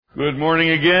Good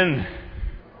morning again.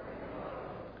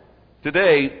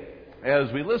 Today, as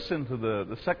we listen to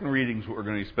the second readings, what we're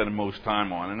going to spend most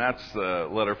time on, and that's the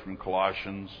letter from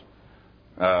Galatians,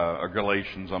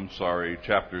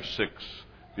 chapter 6. If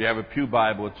you have a pew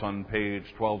Bible, it's on page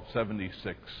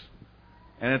 1276.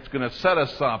 And it's going to set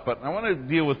us up, but I want to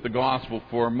deal with the gospel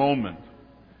for a moment.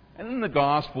 And in the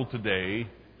gospel today,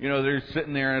 they're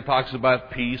sitting there and it talks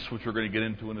about peace, which we're going to get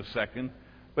into in a second.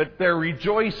 But they're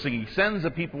rejoicing. He sends the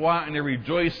people out and they're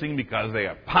rejoicing because they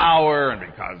have power and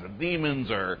because the demons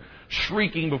are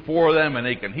shrieking before them and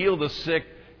they can heal the sick.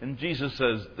 And Jesus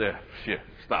says,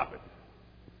 stop it.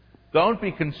 Don't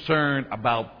be concerned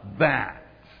about that.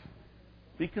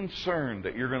 Be concerned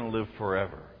that you're going to live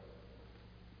forever.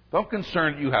 Don't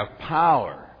concern that you have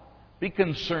power. Be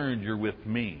concerned you're with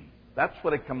me. That's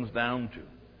what it comes down to.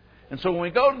 And so when we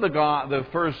go to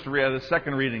the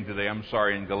second reading today,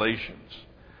 in Galatians.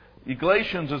 In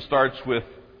Galatians, it starts with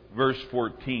verse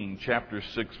 14, chapter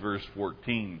 6, verse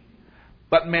 14.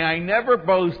 But may I never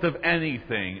boast of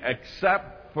anything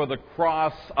except for the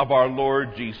cross of our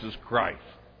Lord Jesus Christ.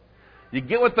 You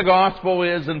get what the gospel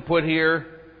is and put here?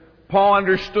 Paul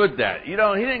understood that. He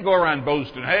didn't go around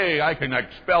boasting, hey, I can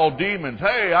expel demons.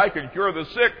 Hey, I can cure the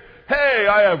sick. Hey,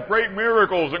 I have great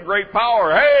miracles and great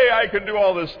power. Hey, I can do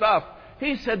all this stuff.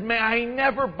 He said, may I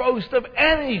never boast of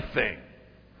anything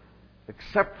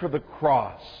except for the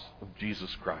cross of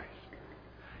Jesus Christ.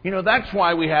 That's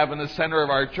why we have in the center of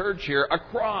our church here a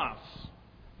cross.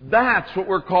 That's what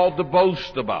we're called to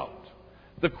boast about.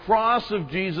 The cross of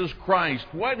Jesus Christ,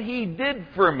 what He did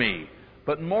for me.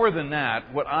 But more than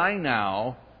that, what I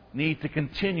now need to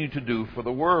continue to do for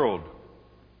the world.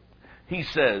 He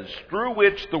says, through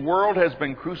which the world has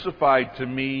been crucified to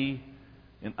me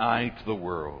and I to the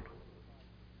world.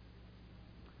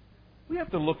 We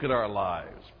have to look at our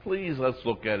lives. Please, let's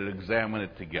look at it, examine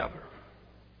it together.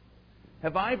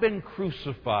 Have I been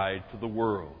crucified to the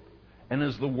world? And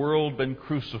has the world been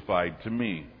crucified to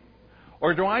me?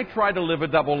 Or do I try to live a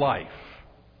double life?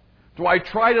 Do I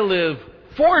try to live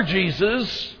for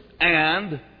Jesus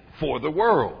and for the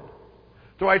world?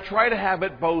 Do I try to have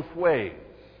it both ways?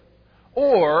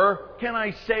 Or can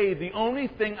I say the only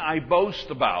thing I boast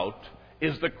about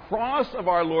is the cross of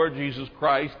our Lord Jesus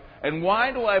Christ? And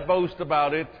why do I boast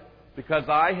about it? Because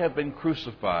I have been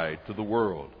crucified to the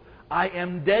world. I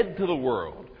am dead to the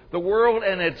world. The world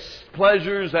and its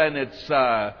pleasures and its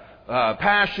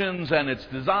passions and its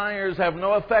desires have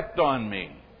no effect on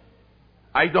me.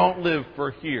 I don't live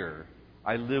for here.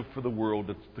 I live for the world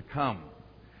that's to come.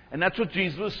 And that's what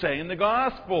Jesus was saying in the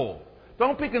gospel.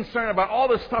 Don't be concerned about all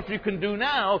the stuff you can do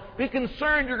now. Be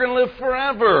concerned you're going to live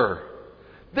forever.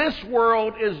 This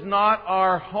world is not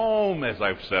our home, as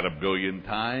I've said a billion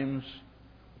times.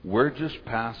 We're just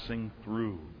passing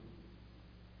through.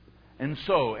 And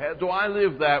so, do I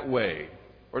live that way?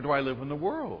 Or do I live in the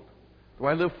world? Do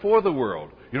I live for the world?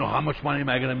 How much money am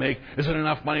I going to make? Is it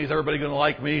enough money? Is everybody going to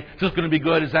like me? Is this going to be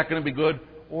good? Is that going to be good?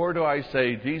 Or do I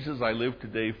say, Jesus, I live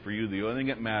today for you. The only thing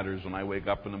that matters when I wake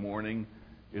up in the morning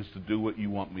is to do what you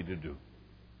want me to do.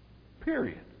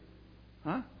 Period.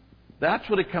 Huh? That's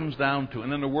what it comes down to.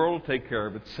 And then the world will take care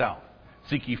of itself.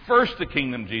 Seek ye first the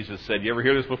kingdom, Jesus said. You ever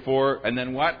hear this before? And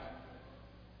then what?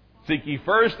 Seek ye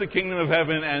first the kingdom of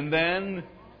heaven, and then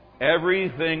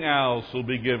everything else will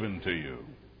be given to you.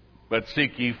 But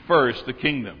seek ye first the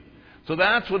kingdom. So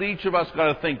that's what each of us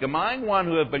got to think. Am I one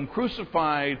who have been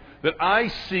crucified, that I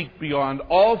seek beyond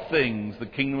all things the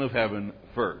kingdom of heaven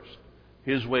first?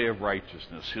 His way of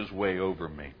righteousness, His way over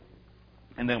me.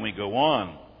 And then we go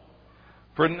on.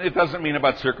 For it doesn't mean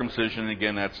about circumcision.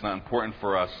 Again, that's not important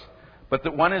for us. But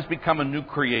that one has become a new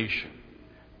creation.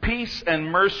 Peace and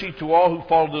mercy to all who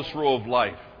follow this rule of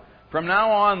life. From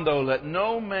now on, though, let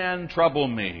no man trouble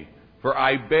me, for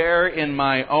I bear in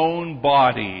my own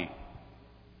body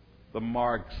the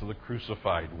marks of the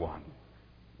crucified one.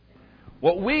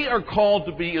 What we are called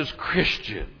to be as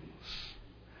Christians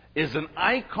is an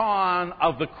icon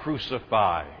of the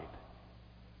crucified.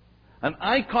 An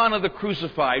icon of the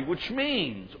crucified, which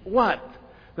means what?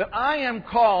 That I am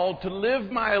called to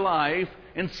live my life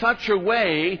in such a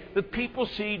way that people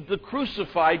see the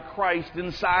crucified Christ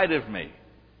inside of me.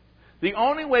 The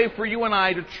only way for you and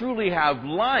I to truly have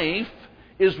life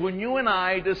is when you and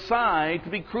I decide to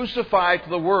be crucified to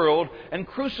the world and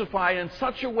crucified in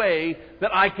such a way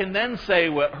that I can then say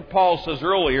what Paul says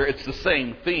earlier. It's the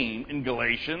same theme in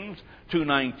Galatians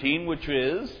 2:19, which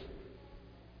is,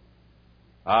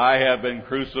 I have been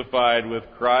crucified with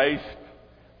Christ.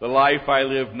 The life I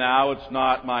live now, it's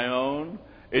not my own.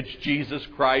 It's Jesus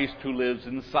Christ who lives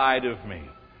inside of me.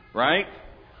 Right?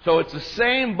 So it's the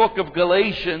same book of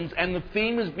Galatians, and the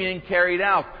theme is being carried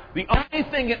out. The only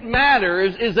thing that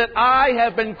matters is that I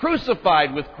have been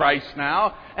crucified with Christ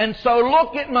now, and so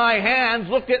look at my hands,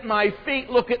 look at my feet,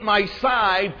 look at my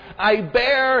side. I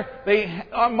bear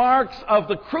the marks of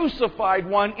the crucified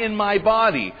one in my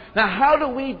body. Now, how do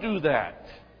we do that?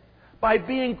 By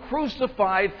being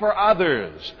crucified for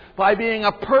others, by being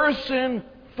a person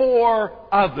for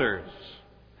others.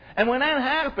 And when that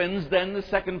happens, then the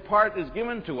second part is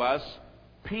given to us,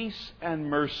 peace and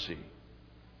mercy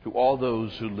to all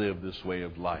those who live this way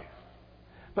of life.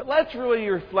 But let's really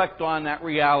reflect on that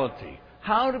reality.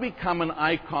 How to become an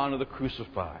icon of the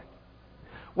crucified?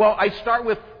 Well, I start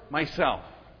with myself.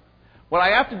 What I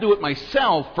have to do with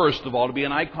myself, first of all, to be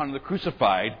an icon of the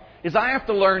crucified, is I have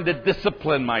to learn to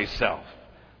discipline myself.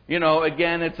 You know,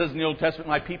 again, it says in the Old Testament,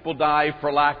 my people die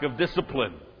for lack of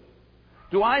discipline.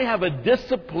 Do I have a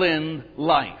disciplined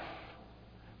life?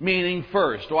 Meaning,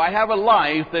 first, do I have a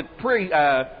life that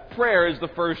prayer is the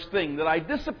first thing? That I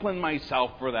discipline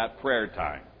myself for that prayer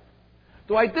time?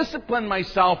 Do I discipline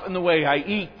myself in the way I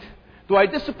eat? Do I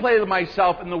discipline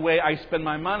myself in the way I spend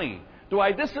my money? Do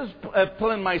I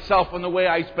discipline myself in the way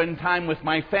I spend time with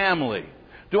my family?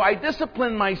 Do I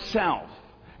discipline myself?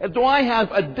 Do I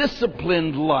have a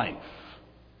disciplined life?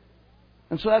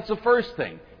 And so that's the first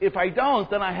thing. If I don't,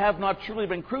 then I have not truly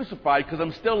been crucified, because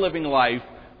I'm still living life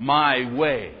my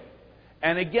way.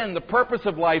 And again, the purpose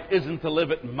of life isn't to live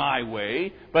it my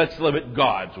way, but it's to live it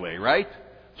God's way, right?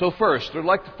 So first, I'd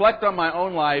like to reflect on my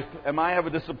own life. Am I have a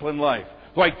disciplined life?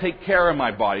 Do I take care of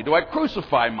my body? Do I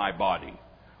crucify my body?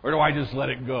 Or do I just let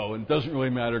it go? And it doesn't really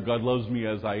matter. God loves me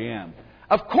as I am.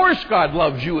 Of course God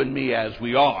loves you and me as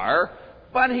we are,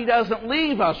 but He doesn't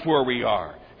leave us where we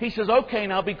are. He says, okay,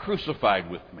 now be crucified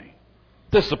with me.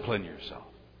 Discipline yourself.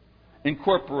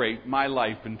 Incorporate my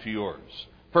life into yours.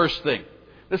 First thing.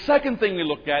 The second thing we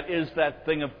look at is that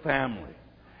thing of family.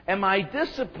 Am I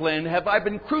disciplined? Have I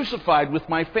been crucified with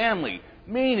my family?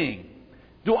 Meaning,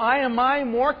 am I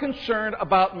more concerned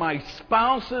about my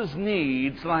spouse's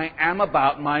needs than I am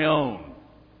about my own?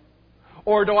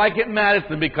 Or do I get mad at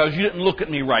them because you didn't look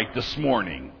at me right this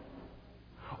morning?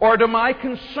 Or am I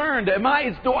concerned?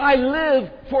 Do I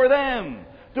live for them?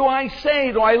 Do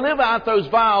I live out those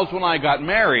vows when I got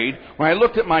married, when I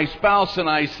looked at my spouse and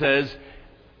I says,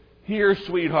 here,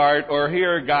 sweetheart, or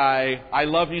here, guy, I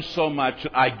love you so much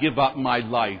that I give up my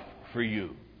life for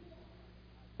you.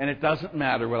 And it doesn't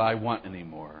matter what I want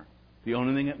anymore. The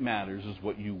only thing that matters is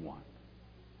what you want.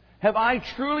 Have I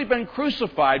truly been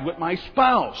crucified with my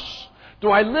spouse? Do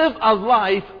I live a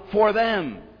life for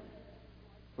them?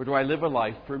 Or do I live a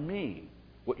life for me?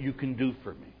 What you can do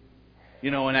for me. You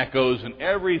know, and that goes in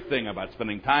everything about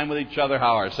spending time with each other,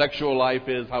 how our sexual life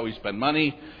is, how we spend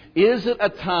money. Is it a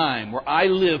time where I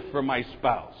live for my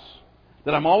spouse?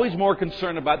 That I'm always more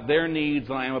concerned about their needs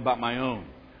than I am about my own?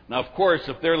 Now, of course,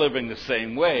 if they're living the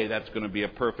same way, that's going to be a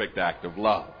perfect act of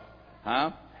love.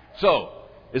 Huh? So,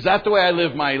 is that the way I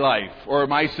live my life? Or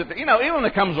am I sitting... You know, even when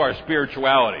it comes to our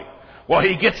spirituality. Well,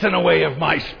 he gets in the way of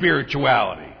my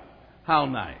spirituality. How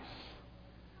nice.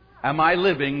 Am I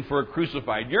living for a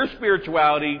crucified? Your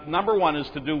spirituality, number one, is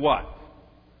to do what?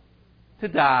 To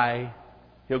die.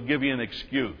 He'll give you an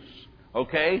excuse.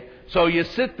 Okay? So you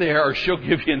sit there, or she'll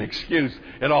give you an excuse.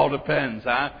 It all depends,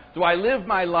 huh? Do I live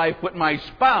my life with my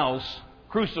spouse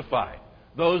crucified?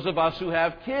 Those of us who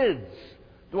have kids.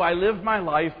 Do I live my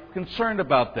life concerned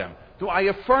about them? Do I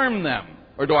affirm them?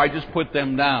 Or do I just put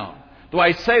them down? Do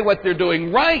I say what they're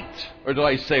doing right? Or do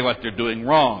I say what they're doing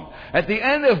wrong? At the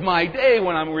end of my day,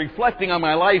 when I'm reflecting on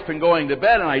my life and going to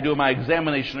bed and I do my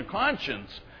examination of conscience,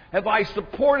 have I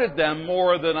supported them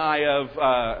more than I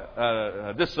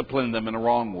have disciplined them in a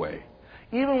wrong way?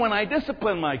 Even when I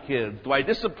discipline my kids, do I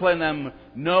discipline them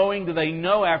do they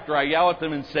know after I yell at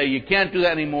them and say, you can't do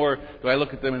that anymore? Do I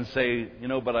look at them and say,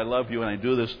 but I love you and I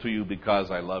do this to you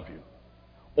because I love you?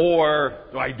 Or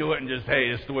do I do it and just, hey,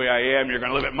 this is the way I am, you're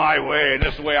going to live it my way, and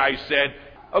this is the way I said?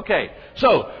 Okay,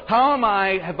 so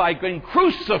have I been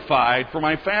crucified for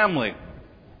my family?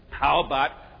 How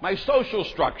about my social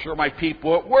structure, my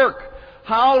people at work?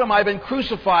 How am I been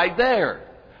crucified there?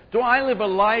 Do I live a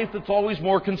life that's always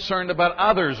more concerned about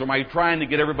others? Or am I trying to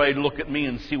get everybody to look at me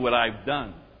and see what I've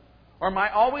done? Or am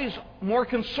I always more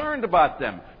concerned about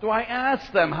them? Do I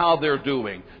ask them how they're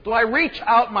doing? Do I reach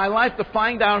out in my life to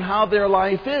find out how their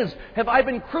life is? Have I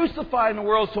been crucified in the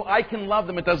world so I can love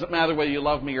them? It doesn't matter whether you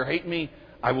love me or hate me.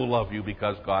 I will love you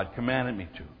because God commanded me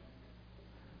to.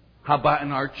 How about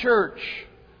in our church?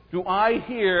 Do I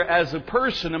here as a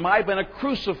person, am I been a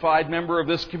crucified member of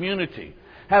this community?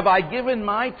 Have I given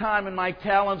my time and my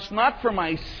talents not for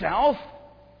myself,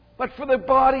 but for the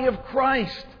body of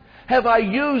Christ. Have I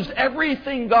used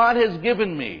everything God has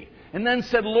given me? And then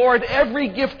said, Lord, every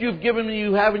gift you've given me,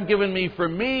 you haven't given me for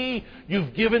me.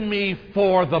 You've given me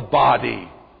for the body.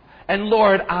 And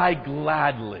Lord, I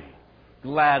gladly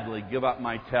give up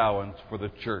my talents for the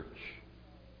church.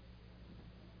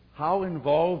 How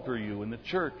involved are you in the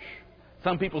church?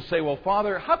 Some people say, well,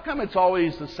 Father, how come it's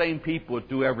always the same people that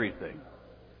do everything?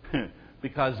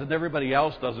 Because everybody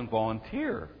else doesn't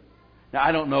volunteer. Now,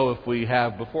 I don't know if we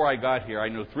have, before I got here, I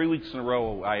know 3 weeks in a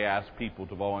row I asked people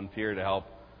to volunteer to help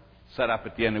set up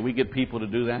at the end. Did we get people to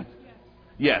do that?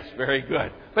 Yes, very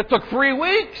good. But it took 3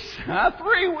 weeks.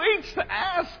 3 weeks to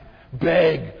ask.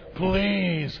 Beg,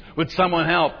 please, would someone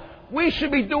help? We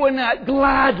should be doing that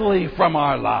gladly from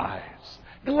our lives.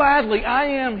 Gladly. I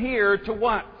am here to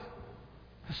what?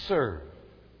 To serve.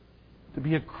 To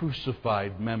be a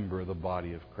crucified member of the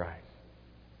body of Christ.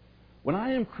 When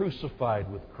I am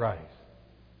crucified with Christ,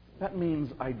 that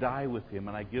means I die with Him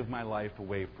and I give my life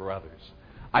away for others.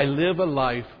 I live a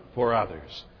life for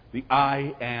others. The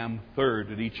I am third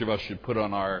that each of us should put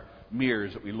on our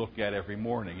mirrors that we look at every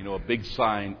morning. You know, a big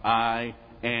sign, I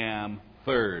am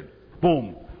third.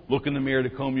 Boom. Look in the mirror to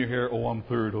comb your hair. Oh, I'm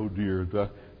third. Oh, dear.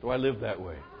 Do I live that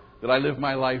way? Did I live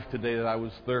my life today that I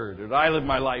was third? Or did I live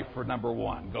my life for number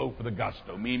one? Go for the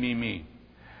gusto. Me.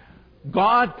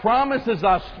 God promises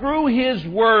us through His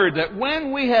Word that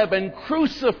when we have been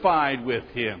crucified with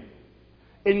Him,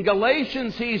 in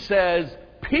Galatians He says,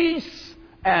 peace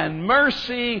and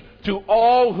mercy to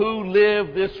all who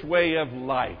live this way of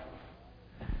life.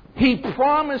 He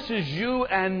promises you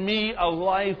and me a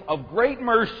life of great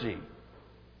mercy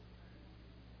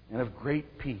and of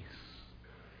great peace.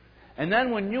 And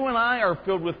then when you and I are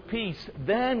filled with peace,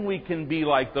 then we can be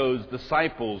like those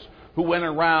disciples who went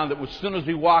around that as soon as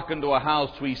we walk into a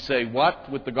house, we say, what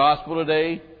with the gospel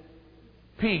today?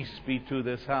 Peace be to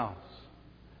this house.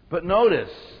 But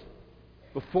notice,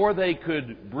 before they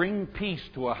could bring peace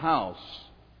to a house,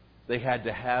 they had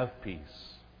to have peace.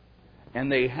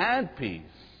 And they had peace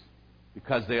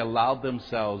because they allowed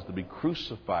themselves to be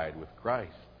crucified with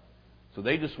Christ. So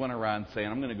they just went around saying,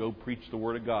 I'm going to go preach the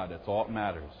Word of God. That's all that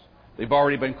matters. They've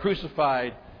already been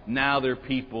crucified. Now they're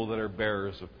people that are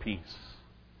bearers of peace.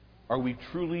 Are we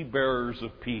truly bearers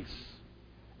of peace?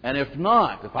 And if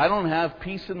not, if I don't have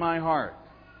peace in my heart,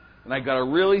 then I've got to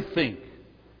really think,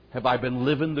 have I been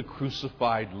living the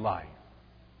crucified life?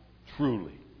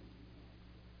 Truly.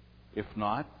 If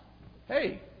not,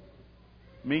 hey,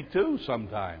 me too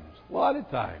sometimes. A lot of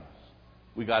times.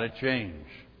 We got to change.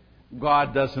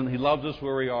 God doesn't, He loves us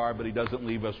where we are, but He doesn't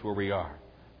leave us where we are.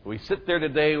 We sit there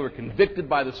today, we're convicted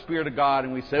by the Spirit of God,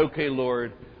 and we say, okay,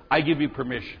 Lord, I give you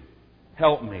permission.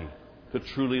 Help me to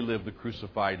truly live the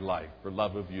crucified life for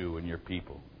love of you and your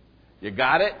people. You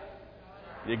got it?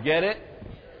 You get it?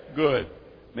 Good.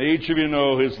 May each of you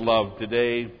know His love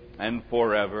today and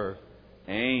forever.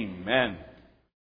 Amen.